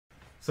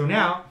So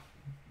now,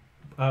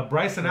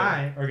 Bryce and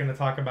I are going to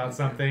talk about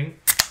something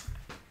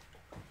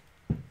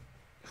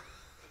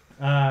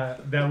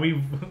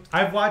that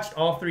I've watched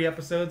all 3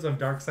 episodes of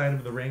Dark Side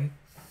of the Ring.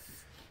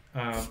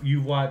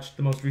 You've watched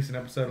the most recent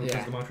episode, which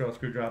is the Montreal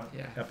Sxrewjob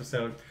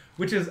episode,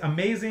 which is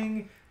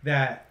amazing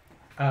that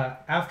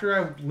after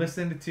I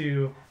listened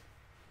to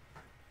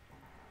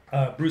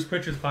Bruce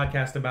Pritchard's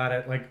podcast about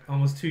it, like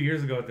almost 2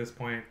 years ago at this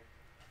point,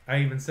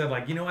 I even said,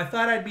 like, I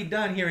thought I'd be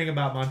done hearing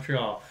about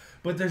Montreal,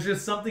 but there's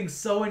just something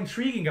so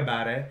intriguing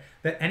about it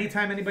that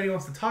anytime anybody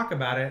wants to talk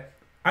about it,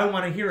 I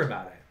want to hear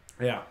about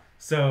it. Yeah.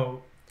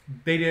 So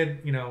they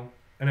did, an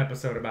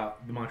episode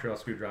about the Montreal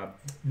Sxrewjob,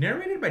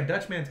 narrated by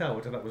Dutch Mantel,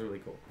 which I thought was really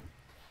cool.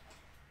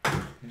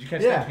 Did you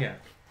catch that? Yeah.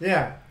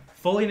 Yeah.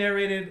 Fully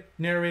narrated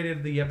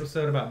the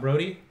episod about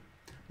Brody.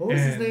 What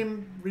was his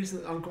name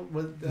recently? Uncle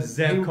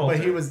Zeb Coulter.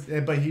 But he was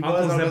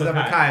Uncle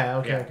Zebekiah.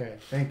 Okay.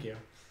 Thank you.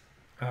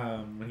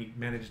 When he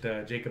managed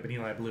Jacob and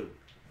Eli Blue.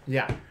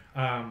 Yeah.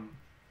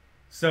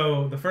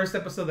 So the first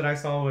episode that I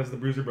saw was the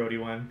Bruiser Brody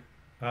one,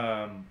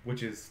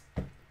 which is,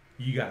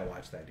 you gotta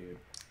watch that, dude.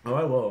 Oh,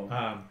 I will.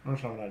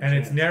 And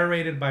it's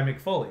narrated by Mick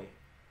Foley.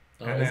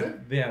 Oh, and is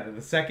then, it? Yeah,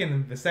 the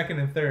second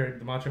and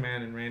third, the Macho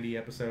Man and Randy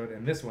episode,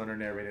 and this one are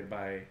narrated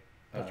by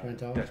Dutch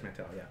Mantel. Dutch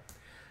Mantel,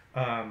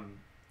 yeah.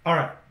 All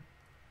right.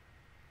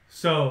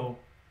 So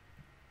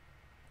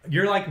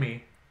you're like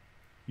me.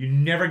 You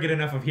never get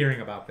enough of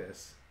hearing about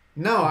this.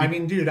 No, I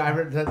mean, dude,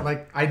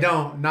 I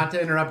don't. Not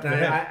to interrupt,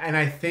 and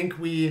I think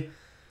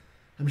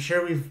I'm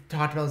sure we've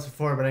talked about this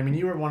before, but I mean,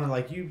 you were one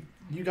of you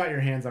got your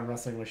hands on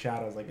Wrestling with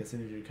Shadows as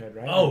soon as you could,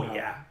 right? Oh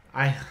yeah.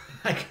 I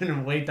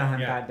couldn't wait to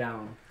hunt that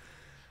down.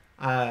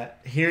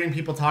 Hearing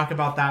people talk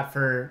about that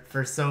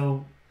for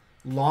so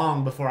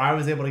long before I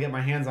was able to get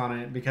my hands on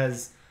it,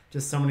 because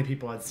just so many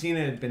people had seen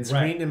it, had been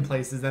screened in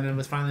places, then it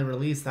was finally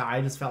released, that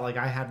I just felt like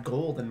I had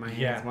gold in my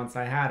hands once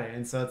I had it.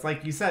 And so it's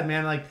like you said,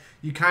 man,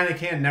 you kind of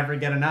can never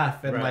get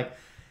enough. And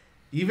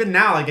even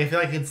now, I feel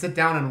like I could sit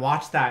down and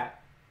watch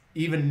that,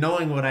 even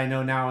knowing what I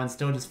know now, and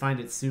still just find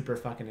it super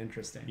fucking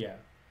interesting. Yeah.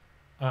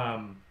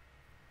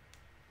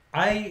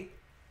 I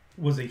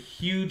was a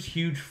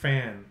huge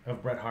fan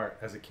of Bret Hart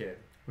as a kid.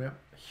 Yeah.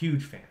 A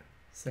huge fan.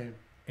 Same.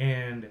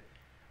 And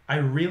I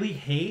really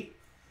hate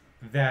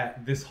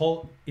that this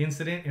whole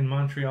incident in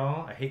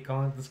Montreal, I hate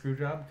calling it the screw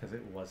job because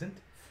it wasn't.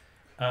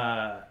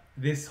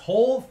 This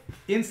whole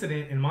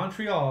incident in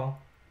Montreal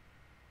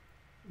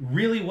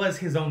really was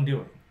his own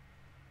doing.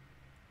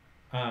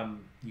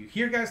 You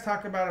hear guys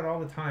talk about it all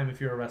the time if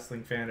you're a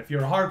wrestling fan. If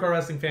you're a hardcore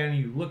wrestling fan,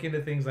 you look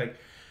into things like,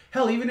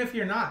 hell, even if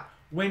you're not,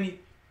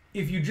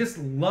 if you just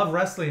love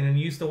wrestling and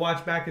you used to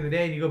watch back in the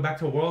day and you go back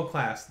to World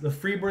Class, the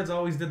Freebirds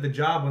always did the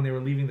job when they were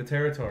leaving the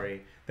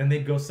territory. Then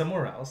they'd go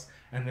somewhere else.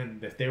 And then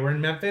if they were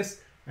in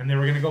Memphis and they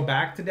were going to go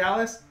back to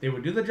Dallas, they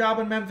would do the job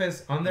in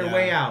Memphis on their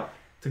way out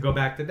to go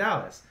back to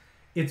Dallas.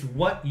 It's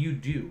what you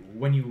do.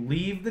 When you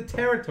leave the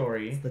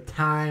territory... It's the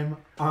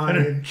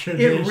time-honored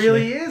tradition. It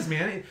really is,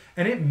 man.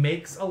 And it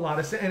makes a lot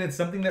of sense. And it's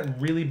something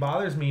that really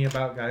bothers me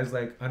about guys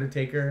like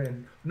Undertaker,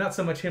 and not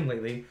so much him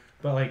lately,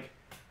 but like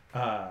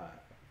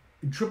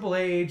Triple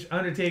H,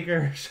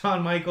 Undertaker,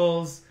 Shawn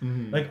Michaels,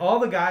 like all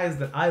the guys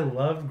that I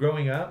loved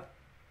growing up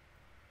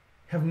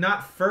have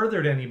not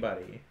furthered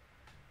anybody.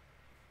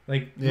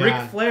 Like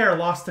Ric Flair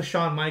lost to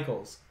Shawn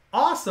Michaels.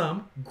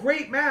 Awesome,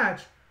 great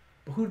match,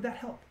 but who did that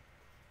help?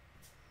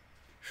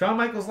 Shawn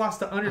Michaels lost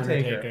to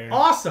Undertaker.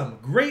 Awesome,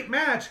 great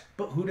match,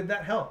 but who did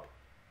that help?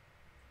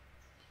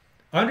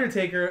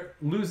 Undertaker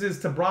loses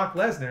to Brock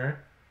Lesnar,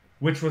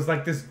 which was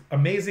like this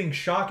amazing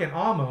shock and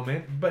awe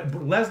moment, but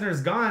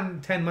Lesnar's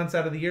gone 10 months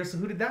out of the year, so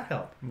who did that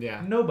help?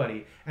 Yeah.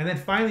 Nobody. And then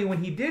finally,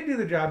 when he did do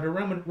the job to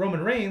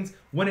Roman Reigns,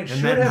 when it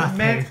should have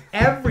meant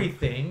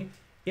everything,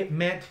 it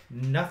meant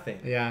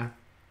nothing. Yeah.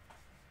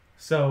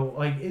 So,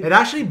 like... It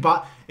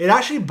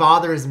actually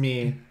bothers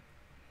me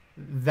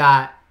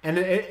that... And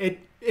it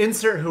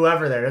insert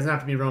whoever there. It doesn't have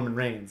to be Roman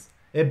Reigns.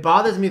 It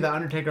bothers me that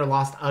Undertaker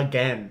lost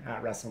again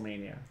at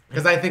WrestleMania.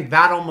 Because I think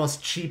that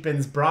almost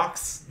cheapens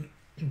Brock's...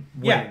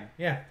 win.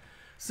 Yeah.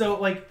 So,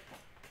 like,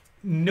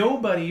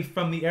 nobody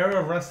from the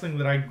era of wrestling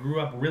that I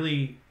grew up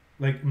really,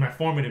 like, my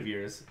formative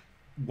years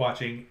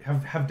watching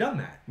have done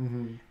that.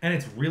 And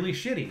it's really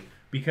shitty,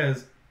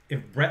 because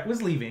if Bret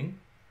was leaving,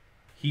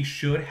 he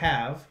should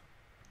have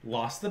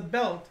lost the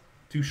belt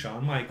to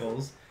Shawn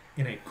Michaels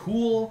in a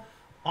cool,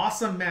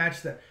 awesome match.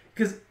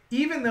 Because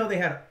even though they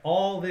had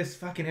all this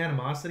fucking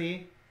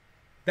animosity,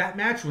 that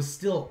match was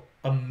still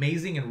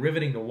amazing and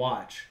riveting to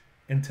watch.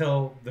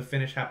 Until the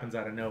finish happens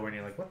out of nowhere and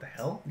you're like, what the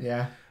hell?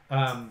 Yeah.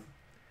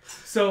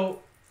 So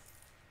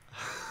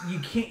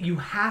you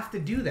have to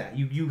do that.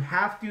 You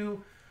have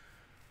to,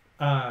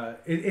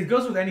 it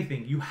goes with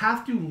anything. You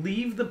have to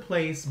leave the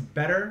place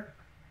better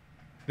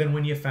than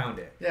when you found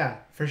it. Yeah,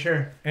 for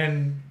sure.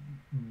 And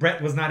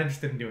Bret was not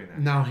interested in doing that.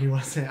 No, he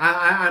wasn't.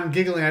 I'm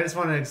giggling. I just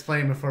want to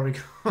explain before we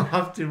go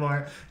off too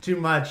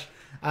much.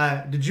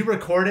 Did you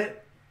record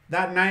it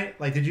that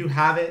night? Like, did you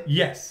have it?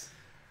 Yes.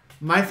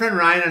 My friend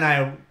Ryan and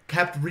I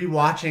kept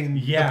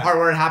rewatching the part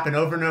where it happened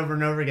over and over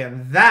and over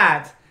again.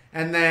 That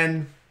And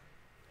then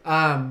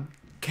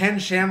Ken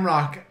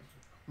Shamrock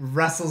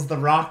wrestles The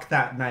Rock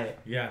that night.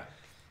 Yeah.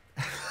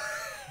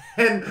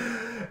 and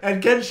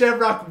Ken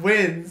Shamrock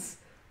wins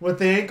with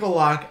the ankle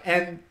lock,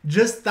 and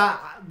just that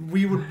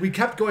we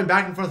kept going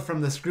back and forth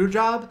from the screw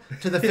job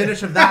to the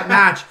finish of that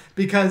match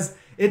because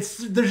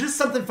there's just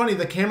something funny.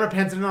 The camera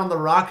pans in on The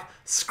Rock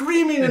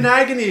screaming in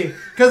agony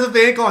because of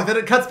the ankle lock. Then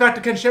it cuts back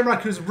to Ken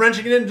Shamrock who's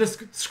wrenching it in,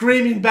 just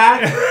screaming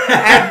back.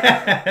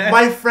 And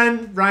my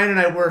friend Ryan and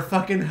I were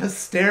fucking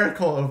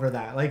hysterical over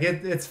that. Like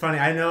it's funny.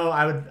 I know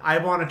I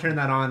want to turn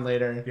that on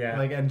later. Yeah.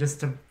 Like and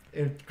just to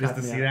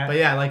see that. But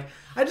yeah, like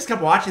I just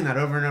kept watching that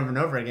over and over and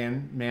over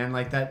again, man.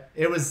 Like that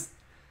it was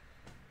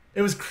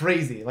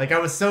crazy. Like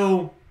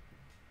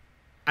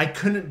I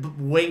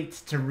couldn't wait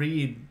to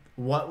read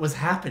what was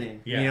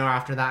happening,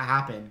 after that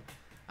happened.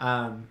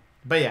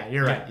 But yeah,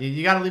 you're right.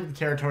 You got to leave the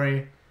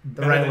territory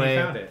the right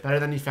way. Better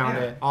than you found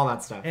it. All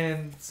that stuff.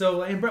 And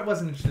Brett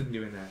wasn't interested in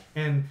doing that.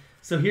 And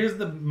so here's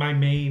my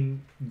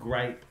main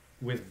gripe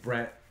with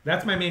Brett.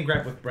 That's my main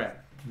gripe with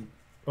Brett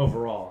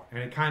overall.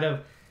 And it kind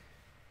of,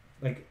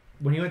 like,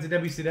 when he went to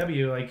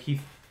WCW, like,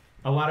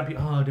 a lot of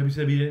people,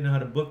 WCW didn't know how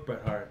to book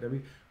Bret Hart.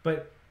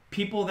 But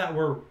people that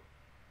were,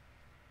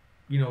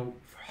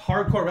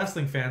 hardcore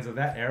wrestling fans of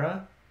that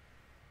era,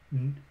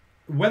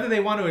 whether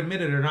they want to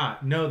admit it or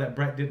not, know that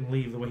Brett didn't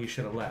leave the way he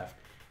should have left.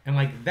 And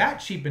like that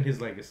cheapened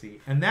his legacy.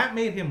 And that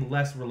made him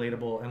less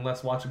relatable and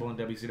less watchable in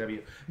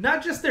WCW.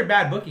 Not just their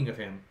bad booking of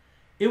him.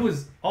 It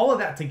was all of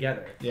that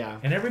together. Yeah.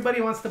 And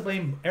everybody wants to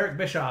blame Eric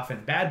Bischoff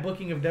and bad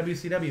booking of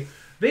WCW.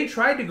 They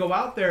tried to go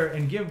out there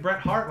and give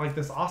Bret Hart like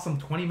this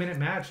awesome 20-minute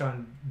match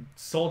on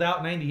Sold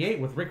Out 98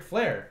 with Ric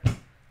Flair.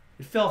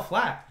 It fell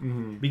flat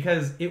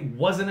because it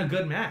wasn't a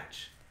good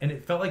match. And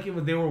it felt like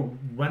they were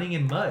running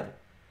in mud.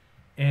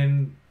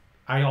 And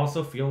I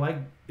also feel like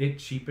it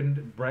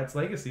cheapened Brett's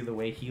legacy the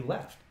way he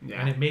left. Yeah.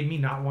 And it made me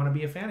not want to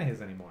be a fan of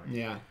his anymore.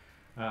 Yeah.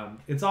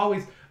 It's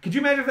always... Could you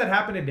imagine if that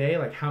happened today?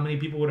 Like, how many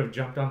people would have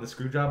jumped on the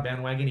Screwjob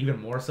bandwagon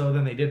even more so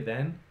than they did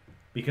then?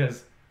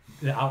 Because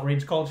the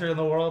outrage culture in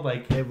the world,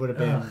 like... It would have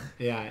been,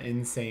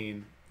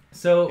 insane.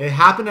 So... It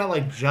happened at,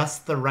 like,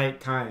 just the right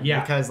time.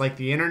 Yeah. Because, like,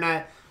 the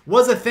internet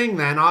was a thing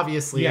then,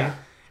 obviously. Yeah.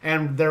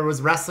 And there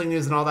was wrestling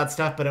news and all that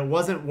stuff, but it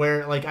wasn't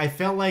where... Like, I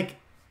felt like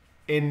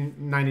in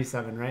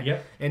 97, right?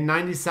 Yep. In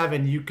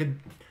 97, you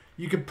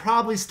could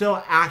probably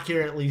still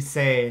accurately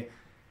say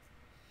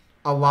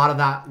a lot of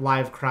that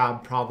live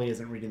crowd probably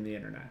isn't reading the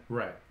internet.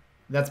 Right.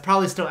 That's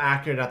probably still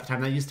accurate at the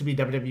time. That used to be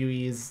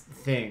WWE's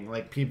thing.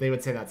 Like, people, they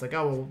would say that. It's like,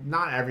 oh, well,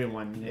 not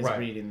everyone is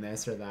reading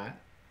this or that.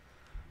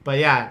 But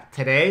yeah,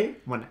 today,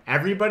 when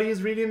everybody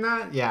is reading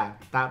that,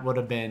 that would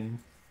have been...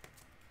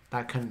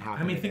 That couldn't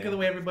happen. I mean, think of the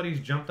way everybody's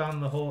jumped on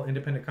the whole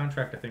independent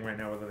contractor thing right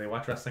now, whether they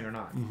watch wrestling or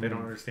not. They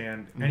don't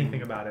understand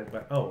anything about it,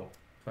 but,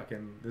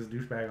 fucking this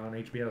douchebag on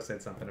HBO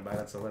said something about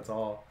it, so let's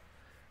all...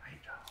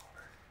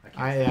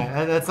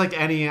 that's like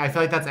any... I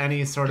feel like that's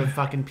any sort of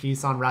fucking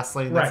piece on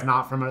wrestling that's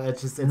not from...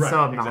 It's so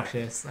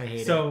obnoxious. Exactly. I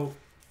hate it. So,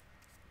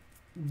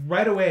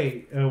 right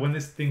away, when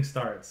this thing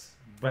starts,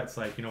 Brett's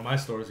like, my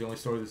story is the only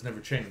story that's never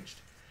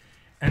changed.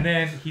 And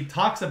then he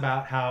talks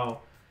about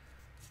how,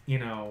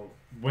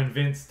 when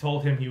Vince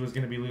told him he was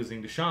going to be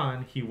losing to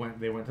Shawn,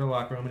 they went to the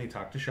locker room and he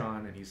talked to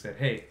Shawn and he said,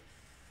 hey,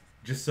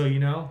 just so you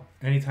know,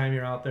 anytime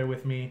you're out there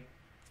with me,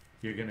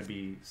 you're going to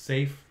be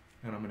safe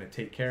and I'm going to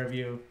take care of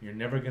you. You're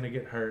never going to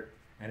get hurt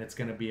and it's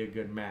going to be a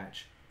good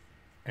match.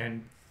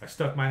 And I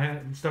stuck my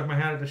hand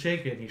out to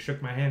shake it and he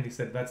shook my hand. He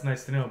said, that's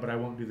nice to know, but I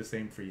won't do the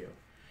same for you.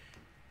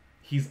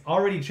 He's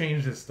already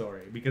changed his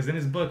story because in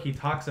his book, he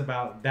talks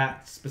about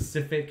that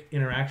specific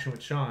interaction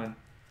with Shawn.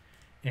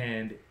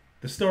 And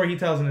the story he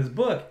tells in his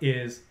book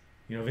is,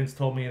 Vince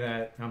told me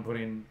that I'm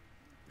putting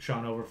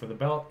Shawn over for the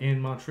belt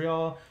in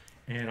Montreal,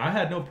 and I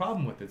had no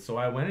problem with it. So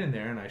I went in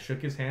there and I shook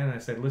his hand and I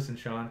said, listen,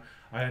 Shawn,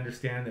 I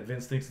understand that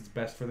Vince thinks it's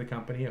best for the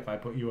company if I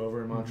put you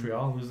over in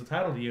Montreal and lose the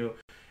title to you.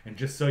 And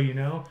just so you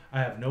know, I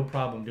have no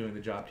problem doing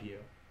the job to you.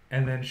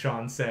 And then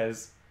Shawn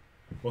says,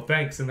 well,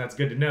 thanks, and that's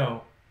good to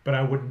know, but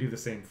I wouldn't do the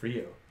same for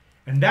you.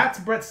 And that's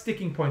Brett's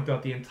sticking point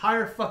throughout the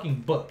entire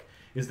fucking book,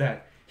 is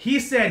that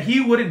he said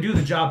he wouldn't do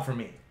the job for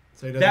me.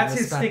 So that's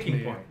his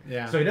sticking point.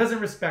 Yeah. So he doesn't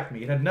respect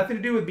me. It had nothing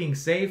to do with being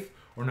safe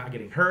or not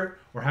getting hurt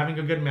or having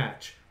a good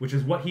match, which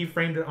is what he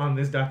framed it on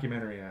this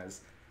documentary as,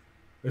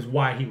 is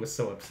why he was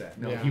so upset.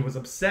 No, he was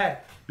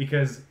upset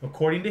because,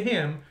 according to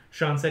him,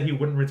 Shawn said he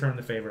wouldn't return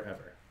the favor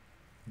ever.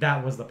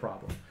 That was the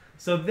problem.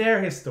 So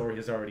there, his story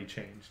has already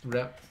changed.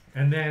 Yep.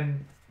 And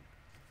then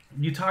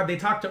they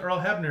talked to Earl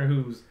Hebner,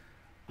 who's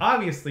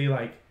obviously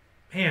like,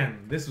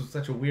 man, this was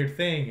such a weird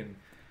thing, and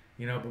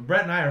but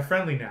Brett and I are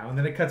friendly now. And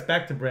then it cuts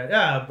back to Brett.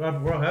 Yeah,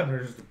 Earl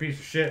Hebner is just a piece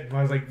of shit. And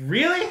I was like,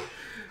 really?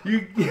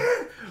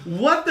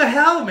 What the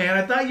hell, man?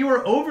 I thought you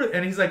were over it.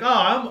 And he's like,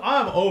 oh,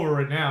 I'm over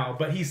it now.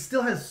 But he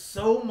still has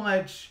so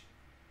much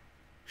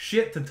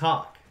shit to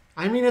talk.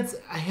 I mean, it's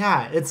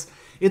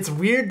it's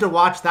weird to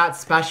watch that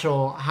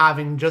special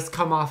having just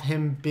come off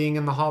him being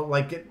in the hall,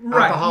 like at the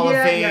Hall of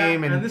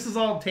Fame, and this is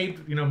all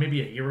taped,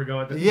 maybe a year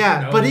ago.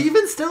 But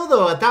even still,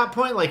 though, at that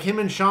point, like him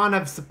and Sean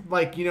have have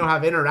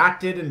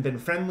interacted and been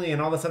friendly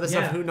and all this other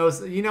stuff. Who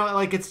knows?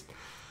 It's,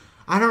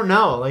 I don't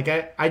know. Like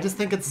I just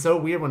think it's so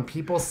weird when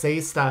people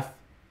say stuff.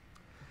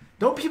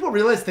 Don't people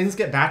realize things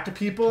get back to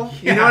people?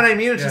 You know what I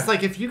mean? It's just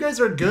like, if you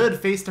guys are good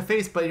face to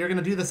face, but you're going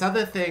to do this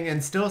other thing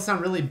and still sound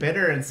really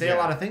bitter and say a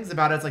lot of things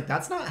about it, it's like,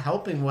 that's not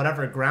helping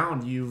whatever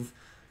ground you've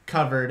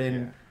covered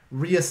in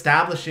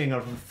reestablishing a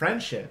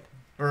friendship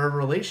or a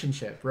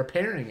relationship,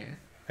 repairing it.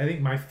 I think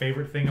my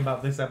favorite thing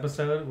about this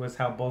episode was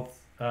how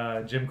both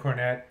Jim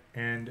Cornette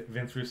and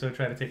Vince Russo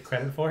try to take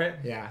credit for it.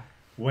 Yeah.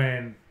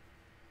 When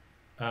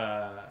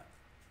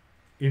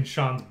in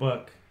Sean's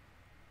book,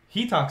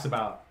 he talks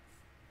about,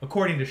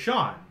 according to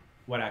Sean,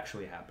 what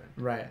actually happened.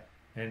 Right.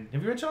 And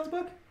have you read Sean's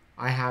book?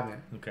 I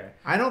haven't. Okay.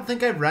 I don't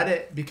think I've read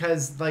it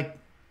because, like,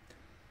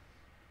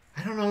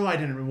 I don't know. I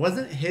didn't.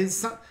 Wasn't his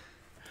son?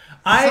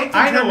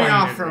 I know me why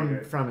off you didn't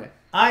read from it.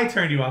 I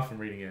turned you off from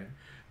reading it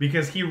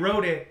because he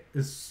wrote it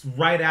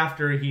right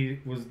after he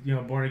was,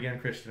 born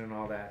again Christian and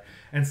all that.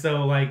 And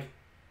so, like,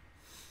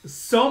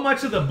 so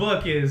much of the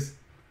book is,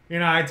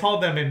 I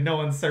told them in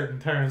no uncertain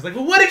terms. Like,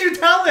 well, what did you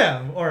tell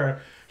them?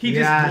 Or he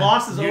just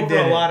glosses over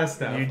a lot of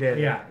stuff. You did.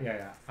 Yeah.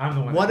 I'm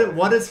the one.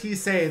 What does he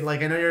say?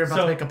 Like, I know you're about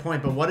to make a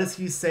point, but what does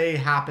he say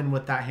happened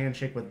with that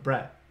handshake with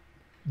Brett?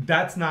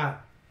 That's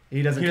not.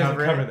 He doesn't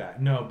cover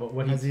that. No, but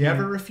what has he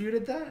ever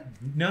refuted that?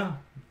 No,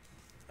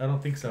 I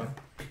don't think so.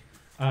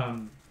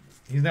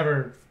 He's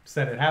never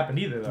said it happened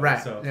either, though.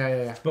 Right. So.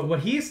 Yeah. But what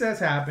he says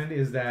happened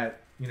is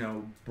that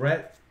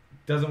Brett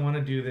doesn't want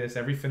to do this.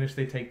 Every finish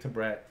they take to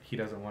Brett, he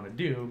doesn't want to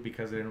do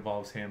because it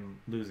involves him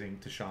losing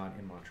to Sean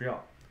in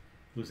Montreal.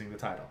 Losing the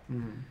title.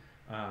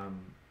 Mm-hmm.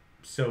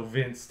 So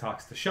Vince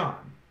talks to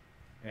Sean,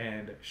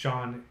 and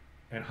Sean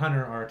and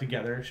Hunter are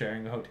together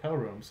sharing a hotel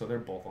room, so they're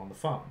both on the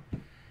phone,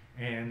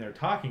 and they're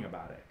talking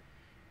about it.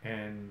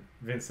 And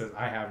Vince says,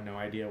 "I have no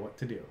idea what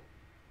to do."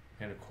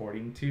 And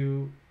according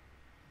to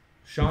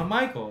Shawn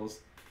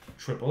Michaels,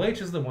 Triple H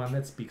is the one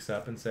that speaks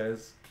up and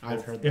says,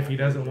 if he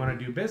doesn't want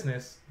to do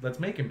business, let's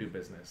make him do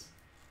business.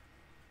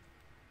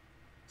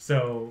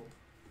 So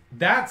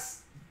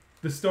that's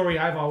the story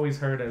I've always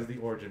heard as the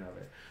origin of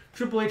it.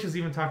 Triple H has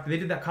even talked. They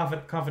did that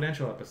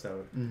confidential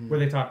episode where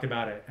they talked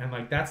about it, and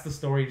like that's the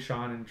story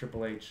Sean and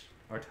Triple H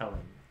are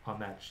telling on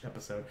that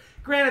episode.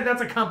 Granted,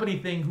 that's a company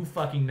thing. Who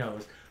fucking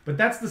knows? But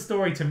that's the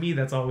story to me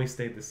that's always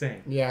stayed the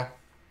same. Yeah.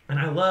 And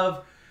I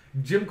love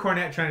Jim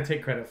Cornette trying to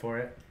take credit for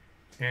it.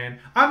 And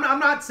I'm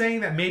not saying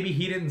that maybe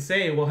he didn't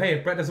say, well, hey,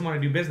 if Brett doesn't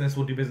want to do business,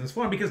 we'll do business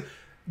for him, because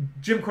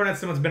Jim Cornette's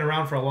someone's been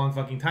around for a long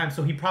fucking time,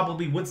 so he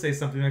probably would say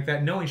something like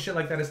that, knowing shit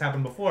like that has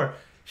happened before.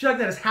 Shit like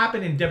that has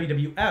happened in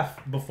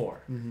WWF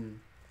before. Mm-hmm.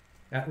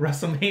 At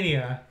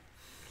WrestleMania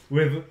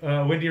with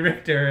Wendy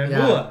Richter and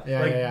Lula.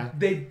 Yeah.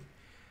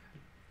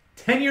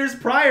 10 years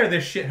prior,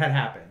 this shit had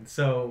happened.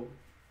 So,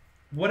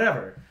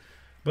 whatever.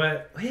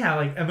 But, yeah,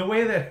 like, and the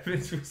way that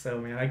Vince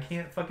Russo, man, I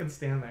can't fucking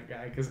stand that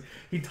guy, because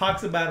he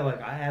talks about it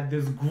like, I had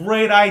this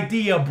great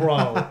idea,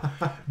 bro.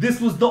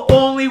 This was the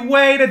only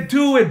way to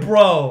do it,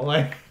 bro.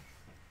 Like,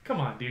 come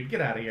on, dude,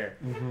 get out of here.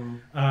 Mm-hmm.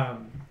 I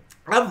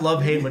have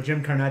love-hate with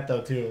Jim Cornette,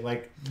 though, too.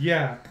 Like,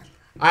 yeah.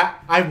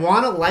 I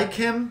want to like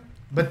him,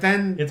 but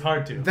then... It's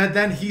hard to.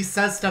 Then he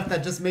says stuff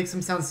that just makes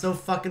him sound so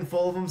fucking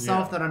full of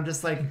himself that I'm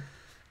just like,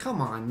 come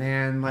on,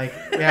 man. Like,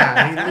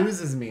 yeah, he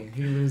loses me.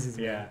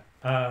 Yeah.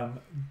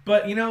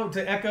 But,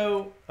 to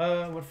echo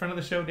what friend of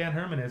the show Dan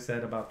Herman has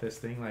said about this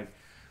thing, like,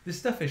 this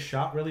stuff is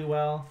shot really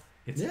well.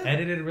 It's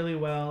edited really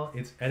well.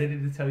 It's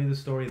edited to tell you the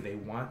story they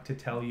want to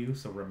tell you.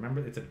 So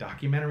remember, it's a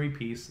documentary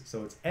piece.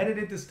 So it's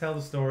edited to tell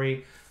the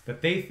story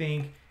that they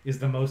think is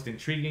the most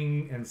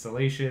intriguing and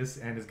salacious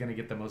and is going to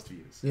get the most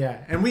views.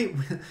 Yeah, and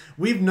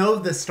we've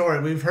known this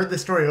story. We've heard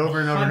this story over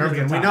and over and over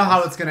again. We know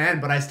how it's going to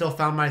end, but I still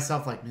found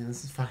myself like, man,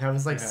 this is fuck. I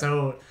was like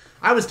so...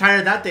 I was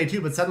tired that day too,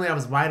 but suddenly I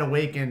was wide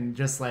awake and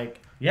just like...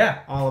 Yeah.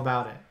 All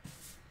about it.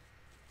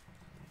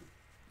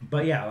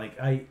 But yeah, like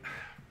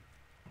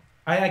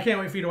I can't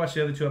wait for you to watch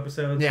the other 2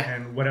 episodes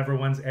and whatever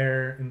ones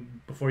air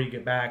before you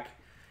get back,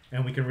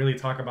 and we can really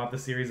talk about the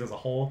series as a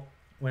whole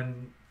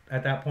when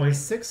at that point. There's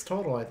 6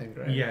 total, I think,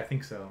 right? Yeah, I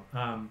think so.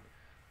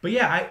 But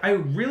yeah, I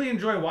really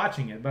enjoy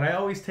watching it, but I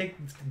always take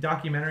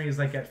documentaries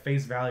like at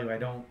face value. I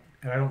don't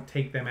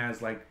take them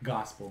as like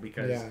gospel,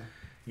 because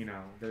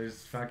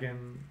there's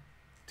fucking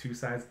 2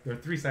 sides or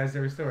 3 sides to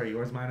every story,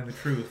 yours, mine, and the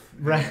truth.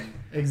 Right.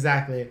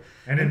 Exactly.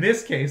 And in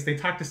this case, they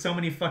talk to so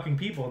many fucking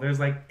people. There's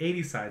like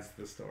 80 sides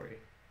to the story.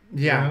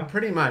 Yeah,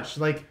 pretty much.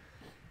 Like,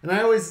 and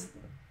I almost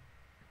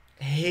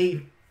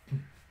hate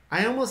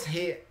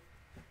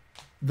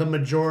the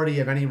majority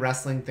of any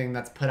wrestling thing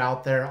that's put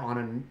out there on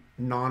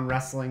a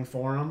non-wrestling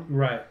forum.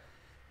 Right.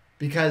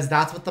 Because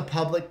that's what the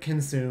public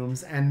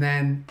consumes, and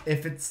then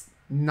if it's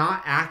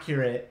not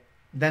accurate,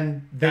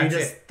 then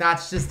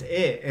that's just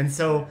it. And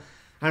so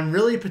I'm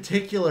really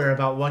particular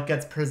about what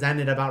gets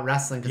presented about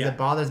wrestling, because it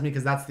bothers me,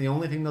 because that's the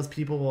only thing those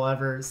people will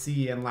ever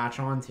see and latch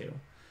onto.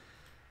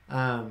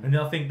 And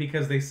they'll think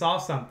because they saw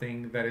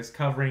something that is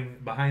covering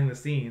behind the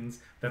scenes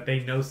that they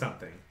know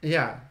something.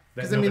 Yeah.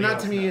 Because, I mean, not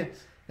to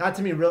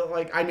me, real,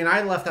 like, I mean,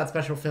 I left that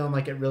special feeling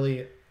like it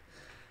really,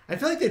 I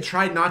feel like they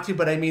tried not to,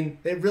 but I mean,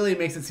 it really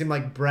makes it seem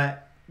like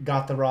Brett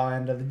got the raw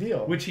end of the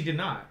deal. Which he did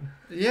not.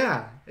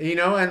 Yeah. You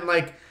know, and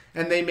like,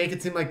 and they make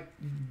it seem like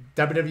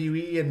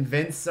WWE and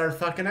Vince are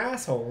fucking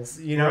assholes,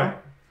 you know? Right.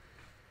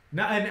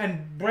 No,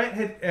 and Brett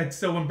had,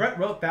 so when Brett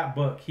wrote that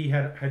book, he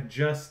had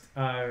just,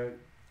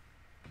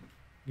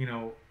 you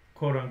know,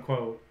 quote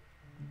unquote,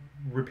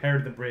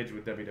 repaired the bridge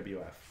with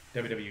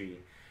WWE.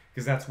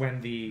 Because that's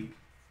when the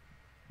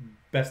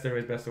Best There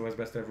Is, Best There Was,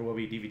 Best There Ever Will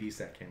Be DVD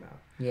set came out.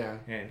 Yeah.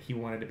 And he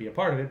wanted to be a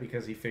part of it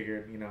because he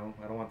figured, you know,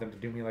 I don't want them to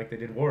do me like they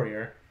did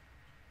Warrior.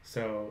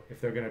 So if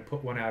they're going to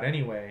put one out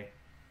anyway,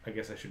 I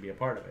guess I should be a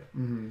part of it.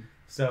 Mm-hmm.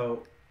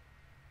 So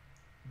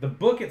the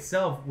book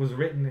itself was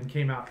written and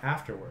came out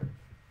afterward.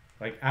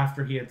 Like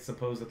after he had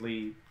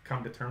supposedly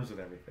come to terms with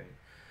everything.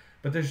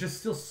 But there's just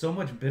still so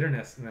much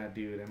bitterness in that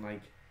dude. And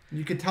like,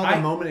 you could tell the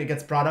moment it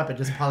gets brought up, it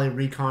just probably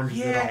reconjures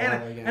it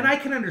all again. And I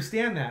can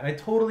understand that. I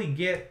totally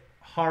get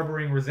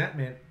harboring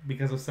resentment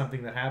because of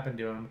something that happened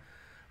to him.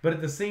 But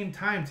at the same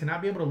time, to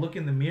not be able to look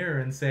in the mirror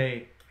and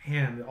say,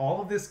 man,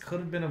 all of this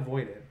could have been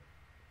avoided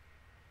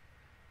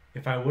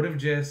if I would have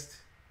just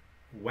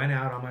went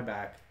out on my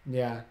back.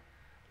 Yeah.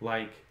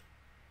 Like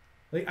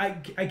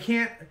I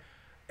can't.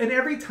 And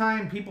every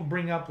time people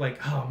bring up like,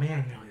 oh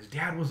man, you know, his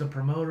dad was a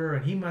promoter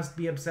and he must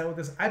be upset with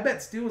this. I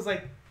bet Stu was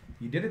like,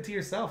 you did it to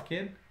yourself,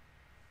 kid.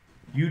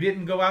 You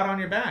didn't go out on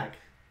your back.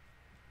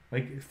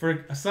 Like,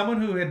 for someone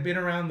who had been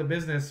around the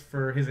business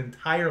for his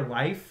entire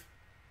life,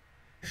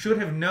 should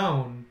have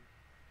known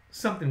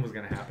something was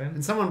going to happen.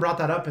 And someone brought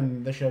that up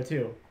in the show,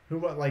 too.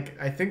 Who, like,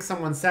 I think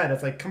someone said,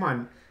 it's like, come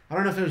on. I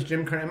don't know if it was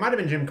Jim Cornette. It might have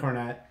been Jim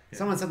Cornette. Yeah.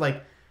 Someone said,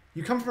 like,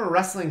 you come from a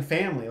wrestling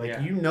family.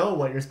 Like, you know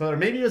what you're supposed to... Or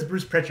maybe it was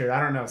Bruce Pritchard. I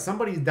don't know.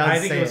 Somebody does say I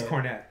think it was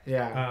Cornette.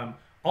 Yeah.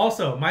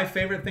 Also, my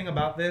favorite thing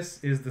about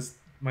this is this...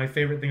 My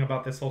favorite thing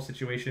about this whole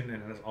situation,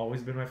 and it has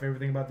always been my favorite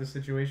thing about this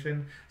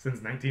situation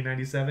since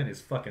 1997, is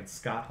fucking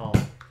Scott Hall.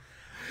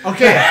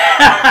 Okay.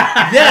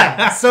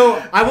 Yeah.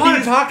 So I want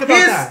to talk about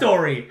his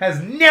story has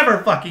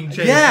never fucking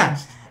changed. Yeah.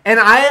 And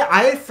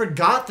I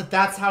forgot that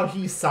that's how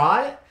he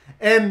saw it.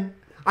 And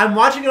I'm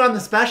watching it on the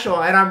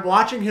special, and I'm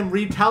watching him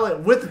retell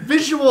it with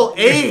visual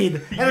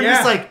aid. And I'm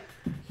just like,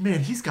 man,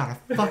 he's got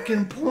a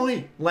fucking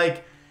point.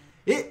 Like,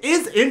 it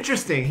is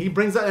interesting. He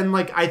brings up, and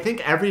like, I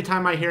think every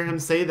time I hear him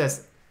say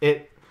this,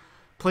 it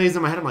plays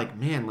in my head. I'm like,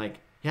 man, like,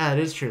 yeah, it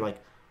is true. Like,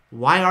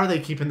 why are they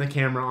keeping the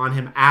camera on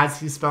him as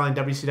he's spelling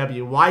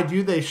WCW? Why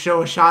do they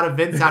show a shot of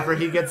Vince after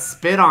he gets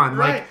spit on?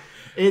 Right. Like,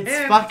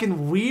 it's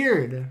fucking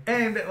weird.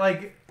 And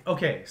like,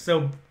 okay,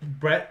 so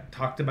Brett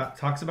talks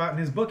about in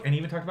his book, and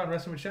even talked about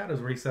Wrestling with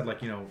Shadows, where he said,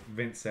 like, you know,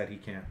 Vince said he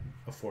can't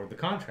afford the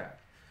contract,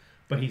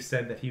 but he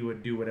said that he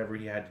would do whatever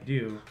he had to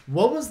do.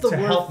 What was the to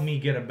help me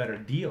get a better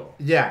deal?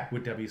 Yeah.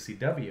 With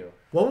WCW.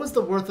 What was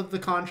the worth of the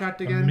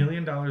contract again? $1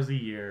 million a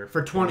year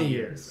for 20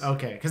 years.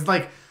 Okay, because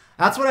like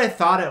that's what I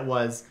thought it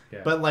was,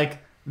 but like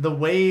the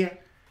way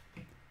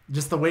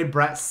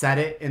Brett said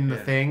it in the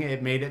thing,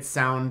 it made it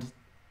sound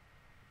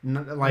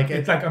like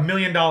it's like $1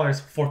 million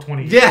for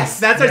 20 years. Yes,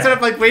 that's what I said.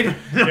 I'm like, wait,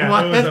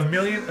 what? It was $1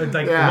 million,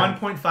 like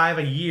 1.5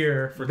 a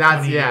year for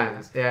 20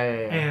 years. Yeah.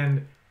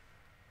 And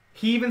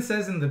he even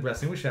says in the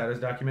Wrestling with Shadows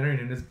documentary and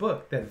in his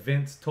book that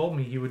Vince told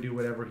me he would do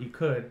whatever he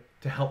could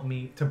to help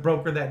me to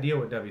broker that deal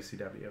with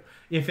WCW.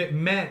 If it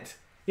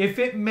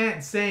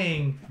meant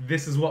saying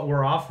this is what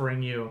we're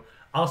offering you,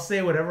 I'll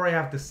say whatever I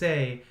have to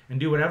say and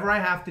do whatever I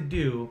have to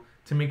do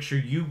to make sure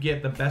you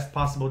get the best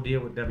possible deal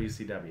with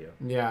WCW.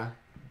 Yeah.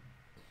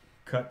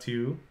 Cut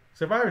to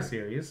Survivor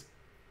Series.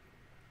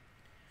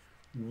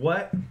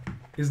 What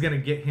is going to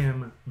get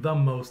him the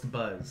most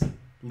buzz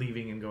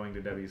leaving and going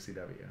to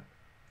WCW?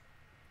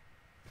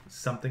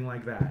 Something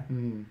like that.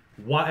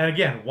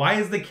 Why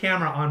is the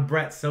camera on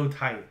Brett so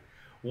tight?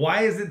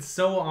 Why is it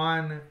so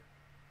on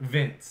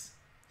Vince?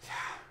 Yeah.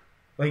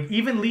 Like,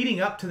 even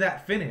leading up to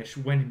that finish,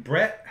 when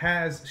Brett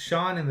has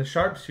Shawn in the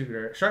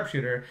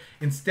sharpshooter,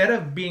 instead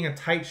of being a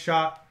tight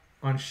shot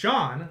on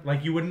Shawn,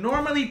 like you would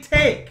normally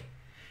take,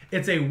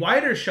 it's a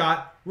wider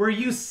shot where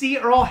you see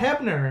Earl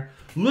Hebner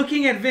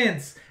looking at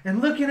Vince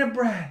and looking at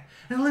Brett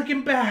and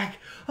looking back.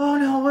 Oh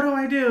no, what do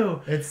I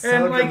do? It's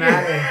so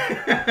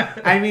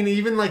dramatic. I mean,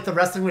 even like the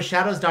Wrestling with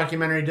Shadows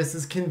documentary just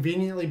is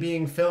conveniently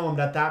being filmed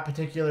at that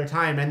particular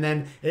time, and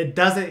then it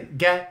doesn't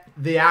get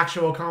the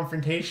actual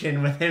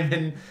confrontation with him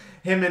and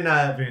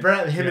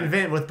Brett, and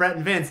Vince, with Brett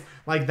and Vince.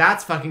 Like,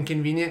 that's fucking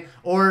convenient.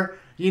 Or,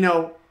 you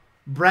know,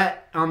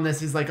 Brett on this,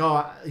 he's like,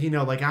 oh, you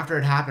know, like after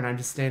it happened, I'm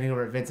just standing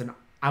over at Vince and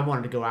I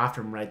wanted to go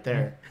after him right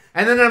there.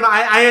 And then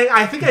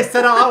I think I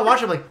said out loud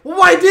watching, like, well,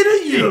 why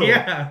didn't you?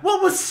 Yeah.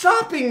 What was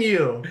stopping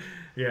you?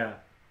 Yeah.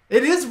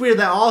 It is weird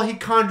that all he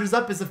conjures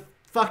up is a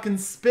fucking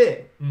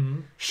spit.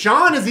 Mm-hmm.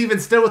 Shawn is even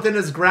still within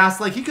his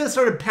grasp. Like, he could have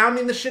started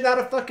pounding the shit out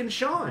of fucking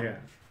Shawn. Yeah.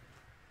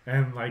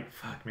 And, like,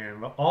 fuck,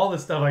 man. All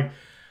this stuff, like,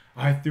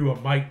 I threw a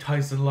Mike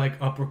Tyson-like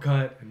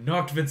uppercut and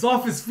knocked Vince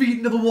off his feet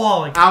into the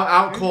wall. Like,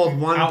 out cold,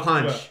 one out,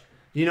 punch.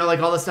 You know, like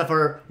all this stuff,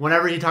 or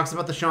whenever he talks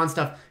about the Sean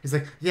stuff, he's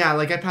like, yeah,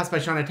 like I passed by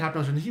Sean, I tapped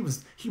on him, and he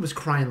was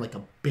crying like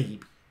a baby.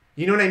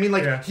 You know what I mean?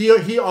 Like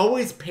he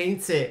always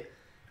paints it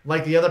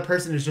like the other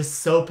person is just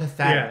so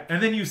pathetic. Yeah,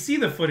 and then you see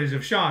the footage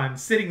of Sean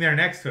sitting there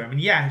next to him,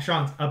 and yeah,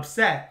 Sean's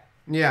upset.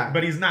 Yeah,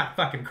 but he's not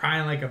fucking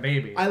crying like a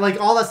baby. I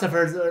like all that stuff,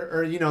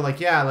 or you know,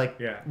 like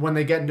when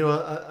they get into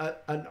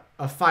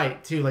a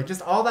fight too, like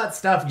just all that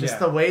stuff, just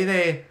the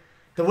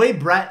way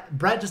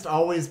Brett just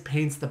always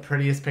paints the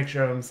prettiest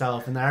picture of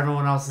himself, and that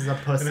everyone else is a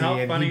pussy,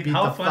 and he beat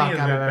the fuck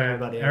out of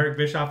everybody. Eric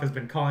Bischoff has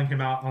been calling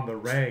him out on the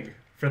reg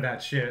for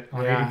that shit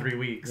on 83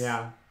 Weeks.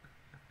 Yeah,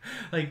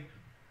 like,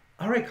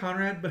 all right,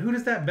 Conrad, but who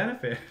does that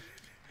benefit?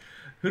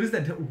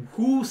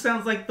 Who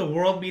sounds like the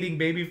world-beating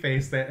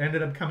babyface that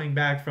ended up coming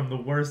back from the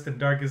worst and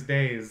darkest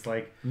days?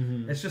 Like,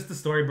 it's just the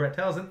story Brett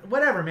tells, and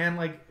whatever, man.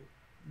 Like,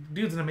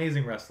 dude's an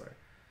amazing wrestler.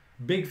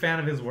 Big fan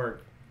of his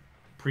work.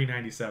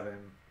 Pre-97.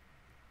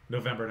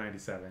 November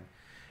 97.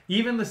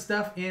 Even the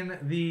stuff in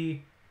the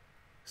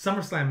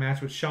SummerSlam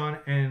match with Shawn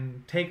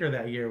and Taker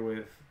that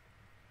year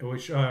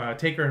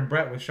Taker and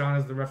Brett with Shawn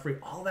as the referee,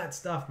 all that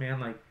stuff, man.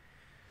 Like,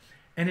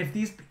 and if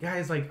these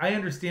guys, like, I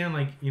understand,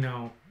 like, you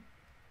know,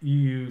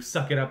 you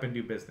suck it up and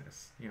do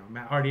business. You know,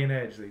 Matt Hardy and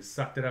Edge, they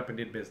sucked it up and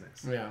did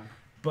business. Yeah.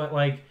 But,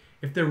 like,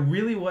 if there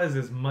really was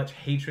as much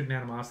hatred and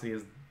animosity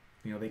as,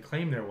 you know, they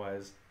claim there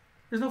was,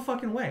 there's no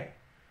fucking way.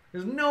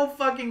 There's no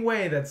fucking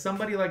way that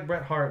somebody like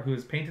Bret Hart, who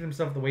has painted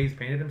himself the way he's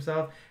painted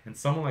himself, and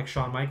someone like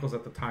Shawn Michaels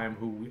at the time,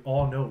 who we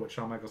all know what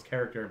Shawn Michaels'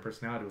 character and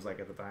personality was like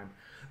at the time,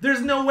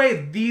 there's no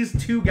way these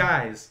two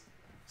guys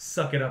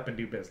suck it up and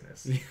do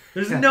business.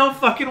 There's no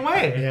fucking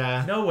way.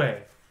 Yeah. No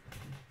way.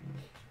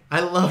 I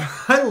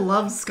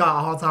love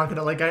Scott Hall talking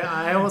to, like,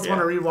 I almost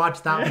want to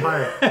rewatch that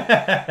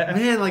part.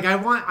 Man, like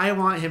I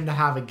want him to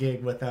have a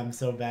gig with them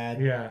so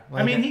bad. Yeah.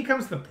 Like, I mean, he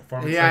comes to the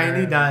performance yeah, center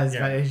and he does,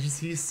 but it's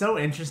just, he's so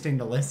interesting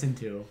to listen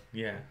to.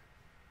 Yeah.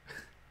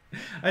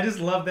 I just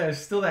love that. There's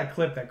still that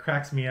clip that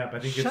cracks me up. I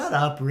think Shut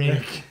up,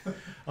 Rick.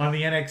 On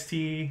the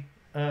NXT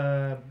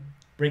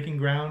Breaking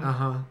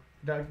Ground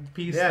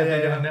piece that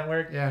they did on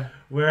Network. Yeah.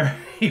 Where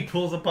he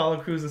pulls Apollo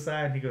Crews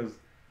aside and he goes,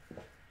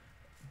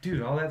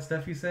 dude, all that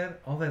stuff you said,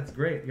 all that's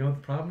great. You know what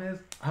the problem is?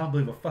 I don't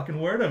believe a fucking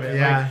word of it.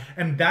 Yeah. Like,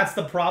 and that's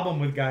the problem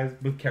with guys,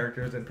 with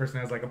characters and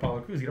personalities like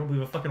Apollo Crews. You don't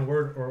believe a fucking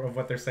word of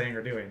what they're saying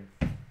or doing.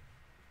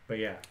 But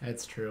yeah.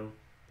 It's true.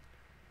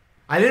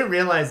 I didn't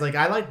realize, like,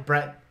 I like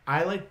Brett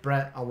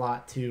a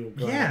lot too.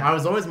 Yeah. I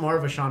was always more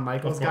of a Shawn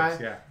Michaels guy.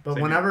 Yeah.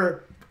 But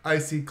whenever I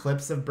see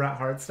clips of Bret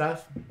Hart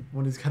stuff,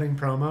 when he's cutting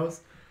promos,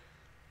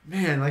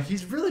 man, like, he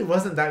really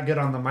wasn't that good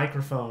on the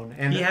microphone.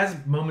 And he has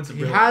moments of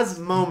brilliance. He has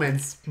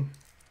moments.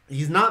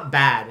 He's not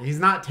bad. He's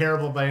not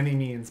terrible by any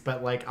means.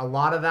 But, like, a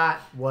lot of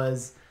that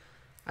was,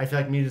 I feel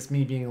like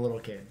me being a little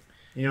kid.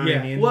 You know what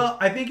I mean? Well,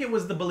 I think it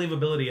was the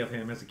believability of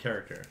him as a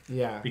character.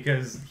 Yeah.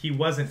 Because he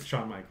wasn't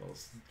Shawn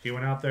Michaels. He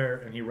went out there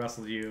and he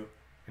wrestled you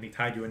and he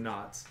tied you in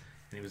knots.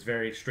 And he was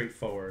very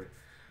straightforward.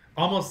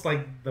 Almost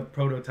like the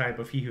prototype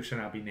of He Who Shall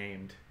Not Be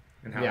Named.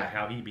 And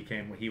how he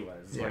became what he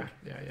was. Yeah. Like,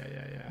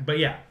 Yeah. But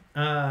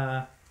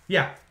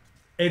yeah.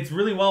 It's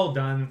really well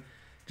done.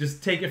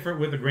 Just take it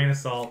with a grain of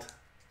salt.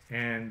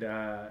 And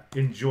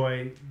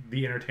enjoy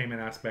the entertainment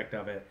aspect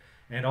of it.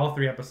 And all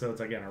 3 episodes,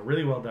 again, are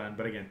really well done.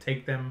 But again,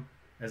 take them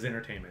as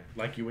entertainment.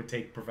 Like you would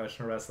take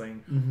professional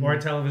wrestling or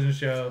a television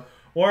show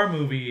or a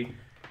movie.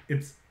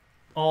 It's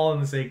all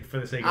for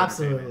the sake of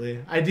absolutely.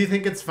 entertainment. I do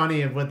think it's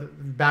funny,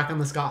 back on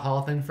the Scott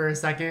Hall thing for a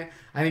second,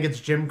 I think it's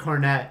Jim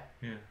Cornette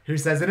who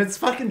says, and it's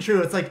fucking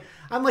true, it's like,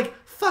 I'm like,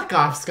 fuck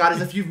off, Scott,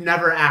 as if you've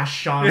never asked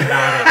Sean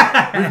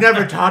about it. We've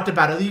never talked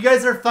about it. You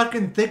guys are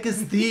fucking thick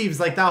as thieves.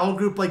 Like, that whole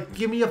group, like,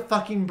 give me a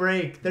fucking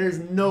break. There's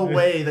no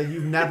way that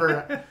you've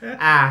never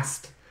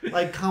asked.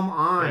 Like, come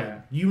on.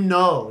 Yeah. You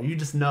know. You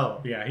just know.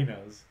 Yeah, he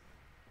knows.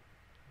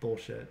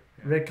 Bullshit.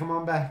 Yeah. Rick, come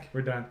on back.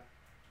 We're done.